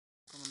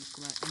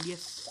Kumar and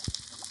yes,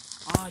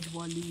 आज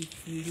वाली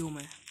video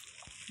में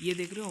ये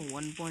देख रहे हो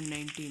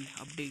 1.19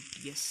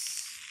 अपडेट। यस,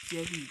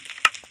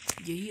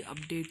 यही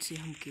अपडेट से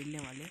हम खेलने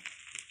वाले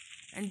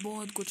एंड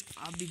बहुत कुछ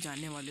आप भी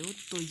जानने वाले हो।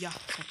 तो या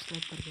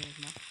सब्सक्राइब करके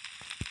रखना,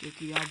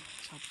 क्योंकि अब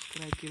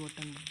सब्सक्राइब के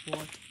बटन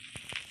बहुत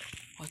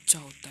अच्छा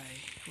होता है,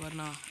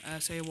 वरना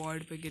ऐसे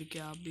वॉर्ड पे गिर के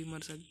आप भी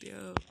मर सकते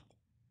हो।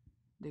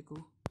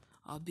 देखो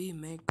अभी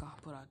मैं कहाँ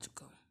पर आ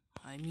चुका हूँ।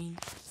 I mean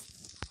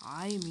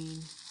I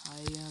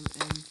am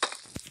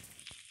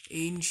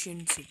in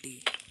ancient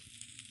city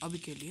अभी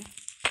के लिए।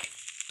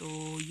 तो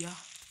या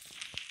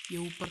ये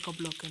ऊपर का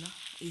ब्लॉक है ना,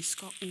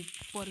 इसका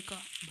ऊपर का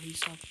भाई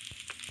साहब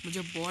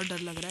मुझे बहुत डर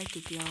लग रहा है,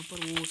 क्योंकि यहाँ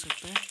पर वो हो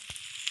सकता है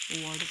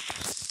वार्ड।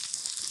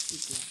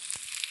 ठीक है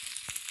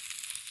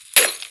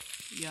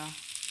या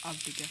अब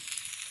ठीक है,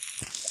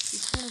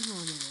 कितने मिनट में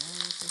हो जाएगा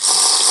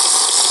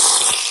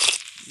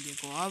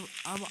देखो।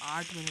 अब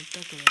 8 मिनट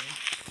तक रहेगा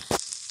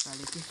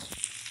गाड़ी के।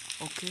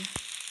 ओके,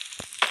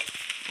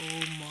 ओ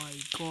माय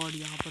गॉड,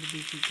 यहाँ पर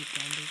देखिए कि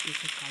कैंडल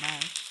कैसे खड़ा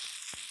है।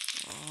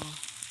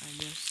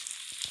 एंड यस,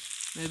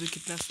 मैं भी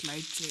कितना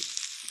स्लाइड से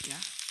क्या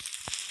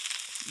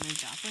मैं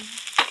जा पाया।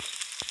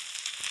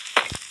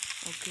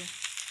 ओके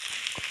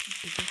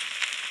ठीक है।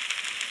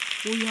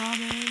 ओ यार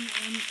मैन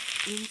इन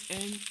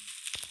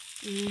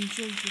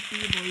एंशिएंट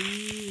सिटी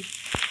भाई,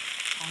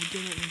 आगे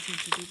में एंशिएंट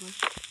सिटी पर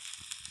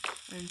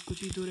एंड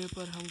कुछ ही दूरी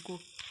पर हमको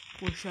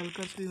वो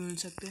शल्कर्स भी मिल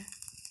सकते हैं,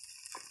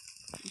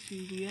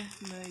 इसीलिए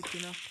मैं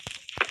इतना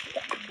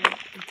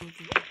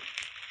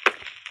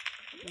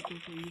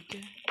ये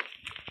क्या है?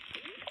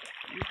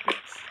 ये कुछ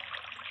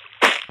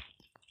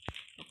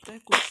लगता है,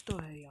 कुछ तो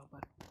है यहाँ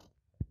पर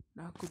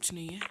ना, कुछ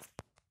नहीं है।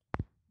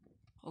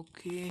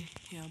 ओके,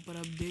 यहाँ पर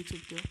आप देख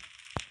सकते हो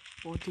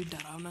बहुत ही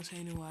डरावना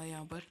साइन हुआ है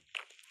यहाँ पर,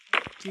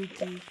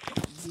 क्योंकि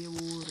ये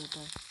वो रहता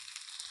है,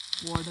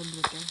 वार्डन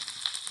रहता है।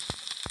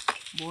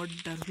 बहुत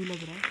डर भी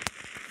लग रहा है,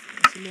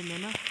 इसलिए मैं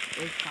ना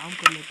एक काम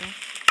कर लेता हूँ।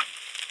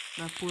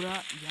 मैं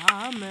पूरा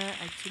यहाँ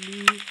मैं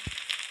एक्चुअली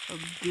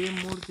गेम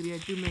मोड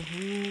क्रिएटिव में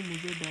हूँ,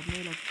 मुझे डर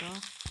नहीं लगता,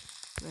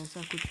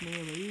 वैसा कुछ नहीं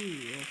है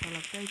भाई। ऐसा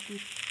लगता है कि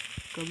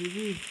कभी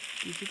भी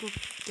किसी को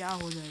क्या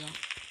हो जाएगा।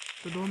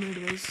 तो 2 मिनट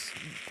गाइस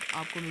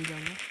आपको मिल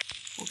जाऊँगा।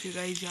 ओके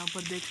गाइस, यहाँ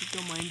पर देख सकते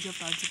हो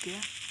माइनक्राफ्ट आ चुके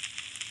हैं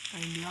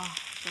एंड यहाँ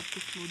सब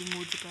कुछ लोडिंग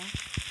हो चुका है।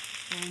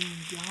 एंड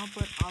यहाँ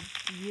पर आप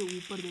ये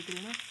ऊपर देख रहे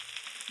हैं ना,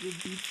 ये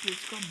डीप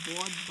स्पेस का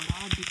बहुत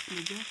बड़ा डीप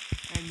स्पेस है।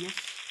 एंड यस,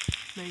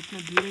 मैं इतना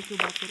धीरे क्यों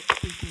बात कर,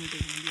 1 मिनट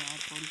यार,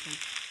 सॉरी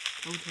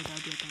बहुत हटा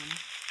दिया था मैंने।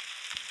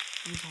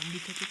 ये ज़ॉम्बी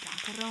थे तो क्या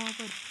कर रहा हूँ वहाँ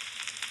पर,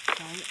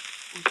 शायद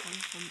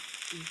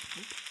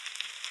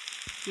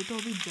ये तो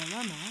अभी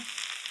जला ना,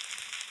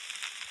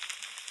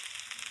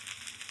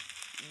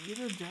 ये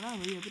तो जला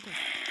भाई अभी तक।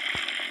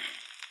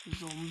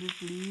 ज़ॉम्बी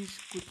प्लीज़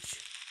कुछ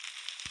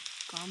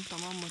काम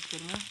तमाम मत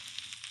करना,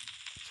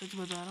 सच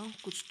बता रहा हूँ,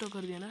 कुछ तो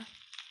कर देना,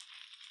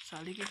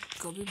 साले के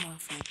कभी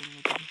माफ़ नहीं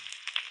करूँगा कभी।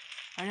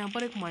 एंड यहाँ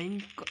पर एक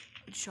माइन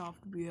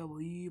शाफ्ट भी है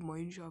भाई,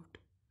 माइन शाफ्ट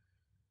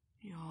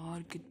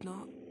यार कितना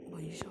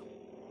भाई साहब।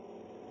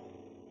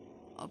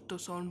 अब तो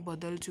साउंड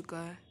बदल चुका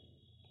है।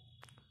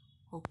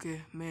 ओके,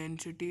 मैं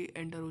एनसिटी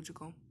एंटर हो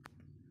चुका हूँ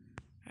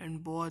एंड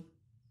बहुत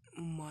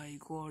माय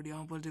गॉड,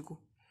 यहाँ पर देखो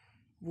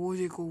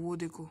वो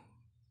देखो।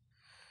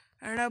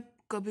 एंड आप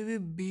कभी भी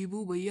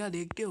बीबू भैया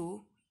देखते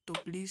हो तो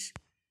प्लीज़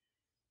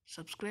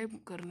सब्सक्राइब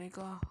करने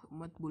का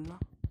मत भूलना।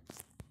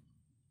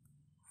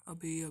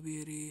 अभी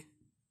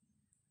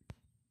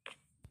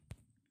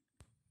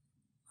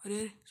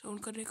अरे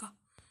साउंड करने का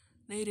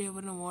नहीं रे,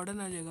 वरना वार्डन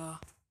आ जाएगा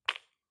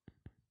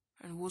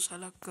एंड वो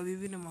साला कभी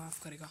भी नहीं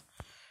माफ़ करेगा।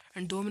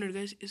 एंड 2 मिनट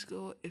गाइस,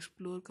 इसको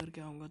एक्सप्लोर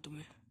करके आऊँगा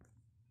तुम्हें।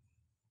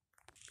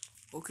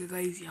 ओके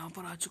गाइस, यहाँ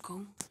पर आ चुका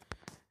हूँ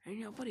एंड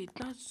यहाँ पर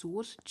इतना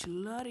जोर से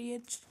चिल्ला रही है।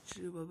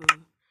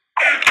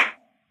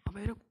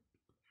 अबे रुक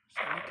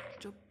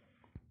चुप।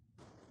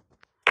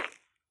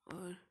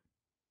 और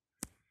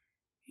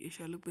ये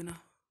शालुक बिना,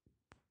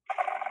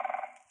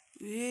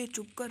 ये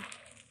चुप कर।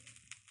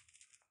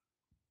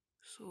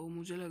 सो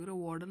मुझे लग रहा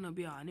है वार्डन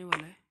अभी आने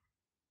वाला है।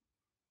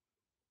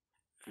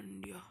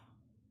 एंड या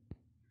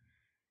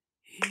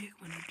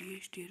 1 मिनट, ये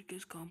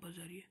स्टेयरकेस कहाँ पर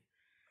जा रही है,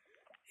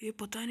 ये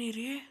पता नहीं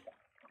रही है।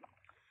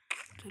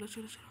 चलो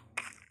चलो चलो।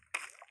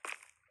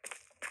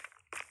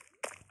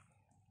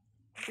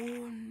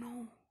 ओह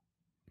नो,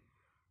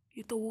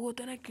 ये तो वो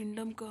होता है ना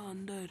किंगडम का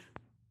अंदर,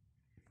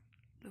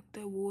 लगता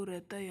है वो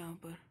रहता है यहाँ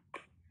पर।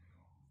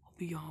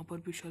 अभी यहाँ पर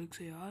भी शल्क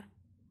से यार,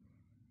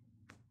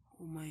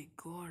 oh my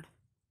God,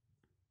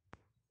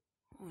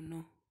 oh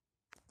no,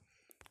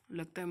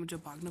 लगता है मुझे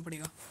भागना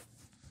पड़ेगा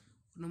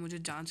वरना मुझे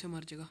जान से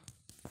मर जाएगा।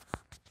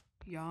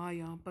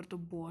 यहाँ पर तो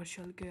बहुत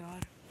शल्क है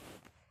यार,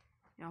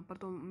 यहाँ पर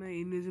तो मैं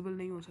इनविजिबल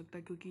नहीं हो सकता,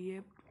 क्योंकि ये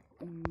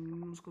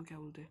उसको क्या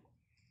बोलते हैं,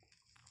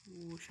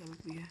 वो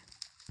शल्क भी है।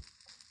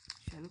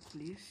 शल्क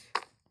प्लीज़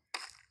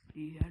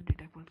यार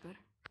डिटेक्ट मत कर।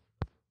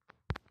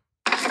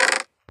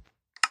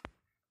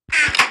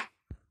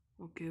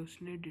 ओके,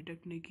 उसने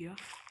डिटेक्ट नहीं किया,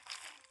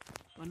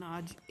 वरना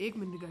आज 1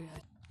 मिनट का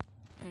यार।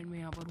 एंड मैं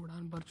यहाँ पर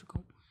उड़ान भर चुका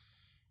हूँ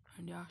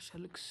एंड यहाँ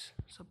शल्क्स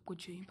सब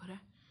कुछ यहीं पर है।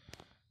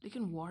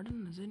 लेकिन वार्डन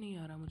नजर नहीं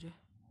आ रहा मुझे।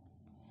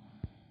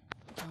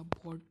 क्या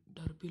बहुत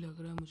डर भी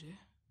लग रहा है मुझे।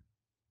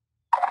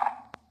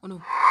 Oh no,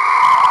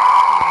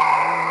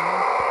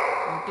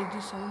 what is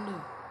this sound?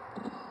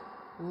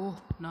 ओह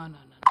ना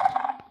ना ना ना,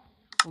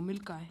 वो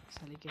मिल्क का है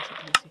साले। कैसे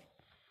कैसे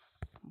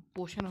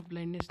पोशन ऑफ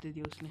ब्लाइंडनेस दे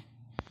दिया उसने,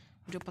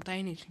 मुझे पता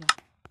ही नहीं चला।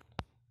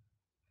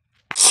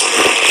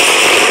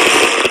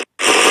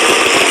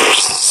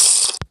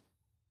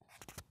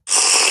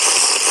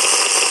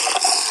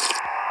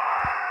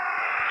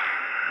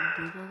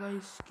 देखो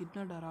गाइस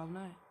कितना डरावना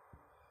है।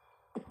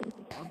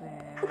 अबे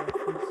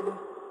फिर से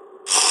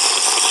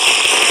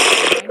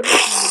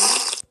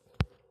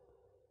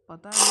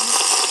पता नहीं,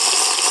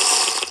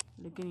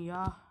 लेकिन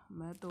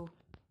मैं तो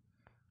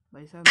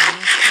भाई साहब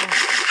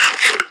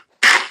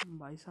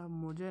भाई साहब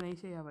मुझे नहीं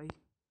चाहिए भाई,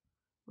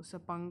 उससे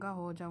पंगा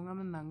हो जाऊंगा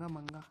मैं नंगा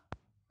मंगा।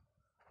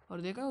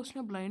 और देखा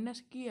उसने ब्लाइंडनेस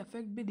की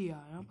इफेक्ट भी दिया।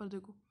 यहाँ पर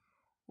देखो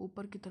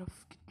ऊपर की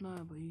तरफ कितना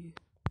है भाई।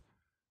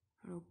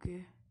 ओके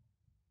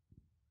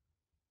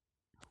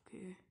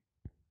ओके,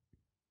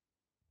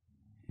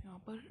 यहाँ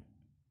पर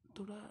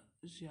थोड़ा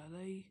ज़्यादा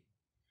ही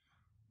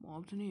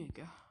मॉब्स नहीं है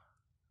क्या?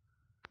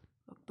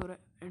 अब तो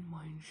एंड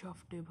माइन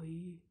शाफ्ट है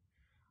भाई।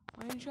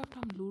 माइन शाफ्ट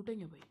हम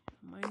लूटेंगे भाई,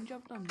 माइन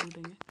शाफ्ट हम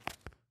लूटेंगे।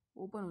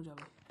 ओपन हो जा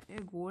भाई,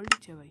 ये गोल्ड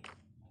है भाई।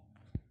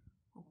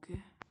 ओके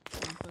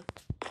यहाँ पर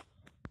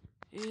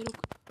ए रुक,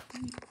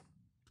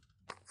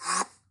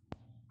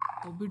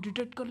 अभी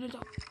डिटेक्ट कर लेता।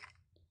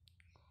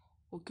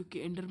 ओके ओके,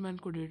 एंडरमैन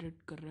को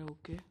डिटेक्ट कर रहा है।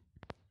 ओके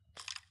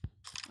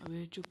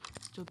अबे चुप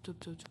चुप चुप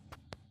चुप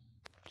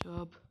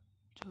चुप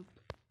चुप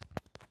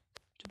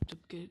चुप चुप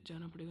के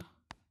जाना पड़ेगा,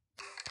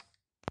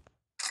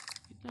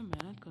 इतना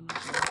मेहनत करना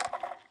पड़ेगा।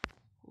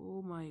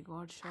 Oh my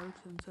God, shelf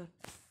sensor.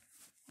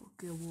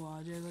 Okay वो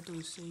आ जाएगा तो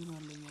इससे ही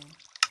मार लेंगे हम,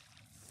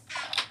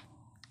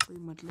 कोई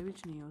मतलब ही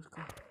नहीं है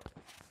उसका।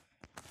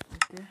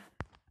 ओके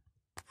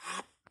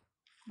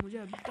मुझे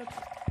अभी तक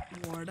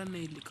वार्डन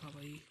नहीं लिखा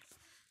भाई।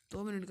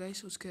 2 मिनट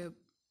गाइस, उसके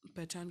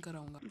पहचान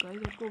कराऊंगा।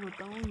 गाइस आपको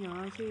बताऊं,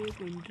 यहाँ से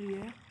एक एंट्री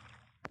है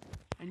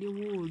एंड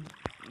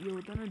ये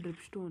होता है ना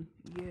ड्रिपस्टोन,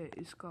 ये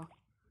इसका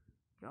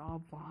क्या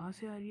वहाँ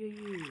से आ रही है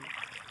ये।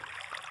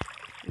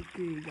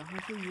 ओके यहाँ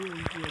से ये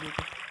एंट्री है,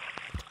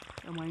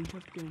 देखो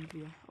माइनक्राफ्ट की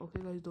एंट्री है। ओके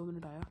गाइस 2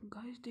 मिनट आया।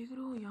 गाइस देख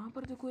रहे हो यहाँ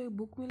पर देखो एक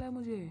बुक मिला है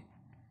मुझे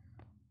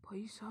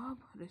भाई साहब,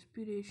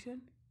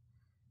 रेस्पिरेशन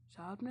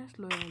शार्पनेस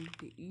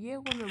लॉयल्टी। ये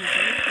कौन सा बुक है?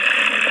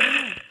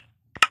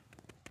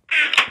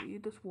 ये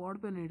तो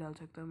स्पॉट पे नहीं डाल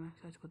सकता मैं,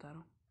 सच बता रहा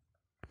हूँ।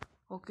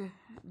 ओके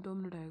 2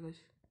 मिनट आएगा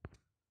गाइस।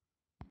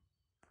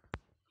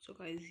 सो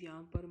गाइस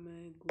यहाँ पर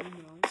मैं घूम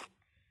रहा हूँ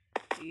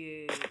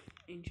ये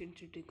एंशिएंट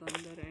सिटी के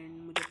अंदर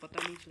एंड मुझे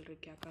पता नहीं चल रहा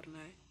क्या करना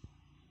है।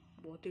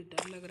 बहुत ही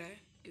डर लग रहा है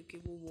क्योंकि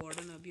वो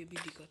वार्डन अभी अभी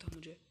दिखा था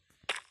मुझे,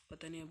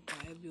 पता नहीं अब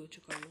गायब भी हो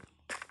चुका वो,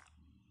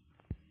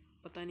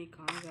 पता नहीं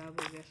कहाँ गायब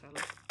हो गया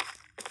साला।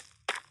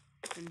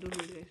 एंड 2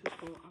 मिनट गाइस,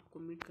 उसको आपको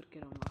मीट करके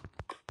रहूँगा।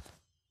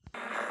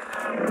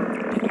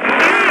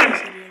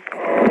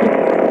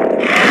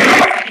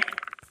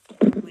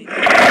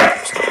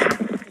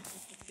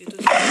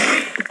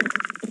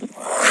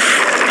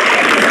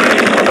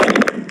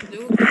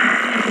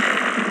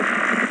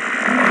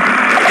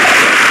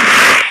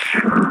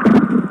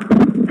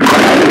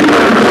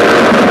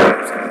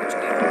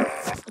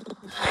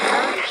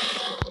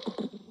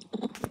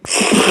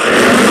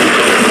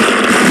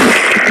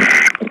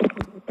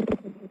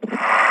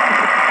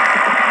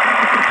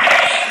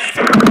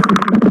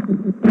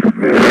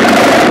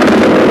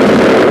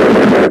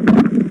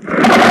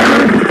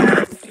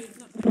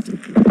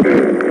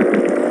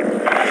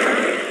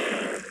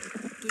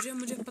 तुझे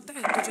मुझे पता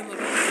है तुझे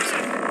मरना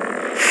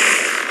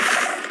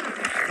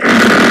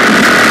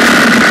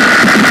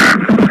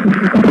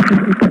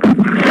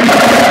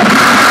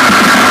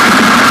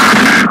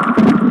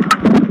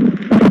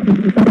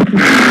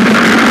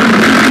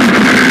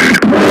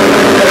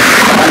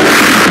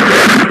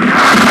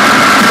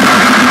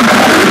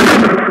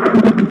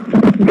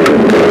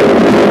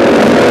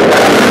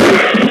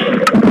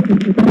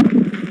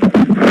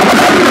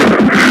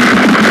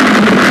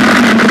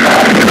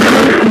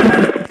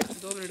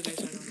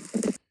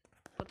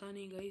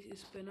गाइस।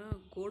 इस पे ना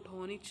गोट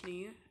हॉर्निच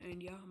नहीं है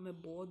एंड मैं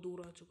बहुत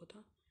दूर आ चुका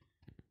था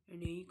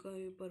एंड यहीं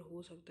कहीं पर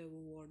हो सकता है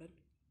वो वार्डन,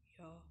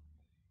 या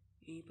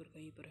यहीं पर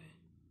कहीं पर है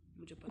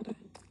मुझे पता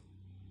है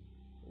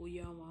वो,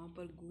 या वहाँ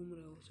पर घूम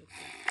रहे हो सकते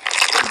हैं।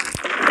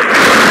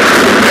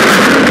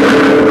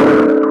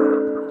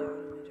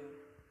 मैं जा रहा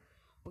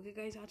हूँ। ओके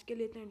गाइस आज के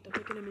लिए इतना, तब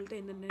तक के लिए मिलते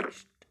हैं in the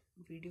next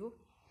video.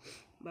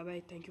 Bye bye,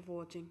 thank you for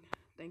watching,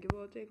 thank you for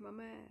watching, bye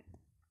bye.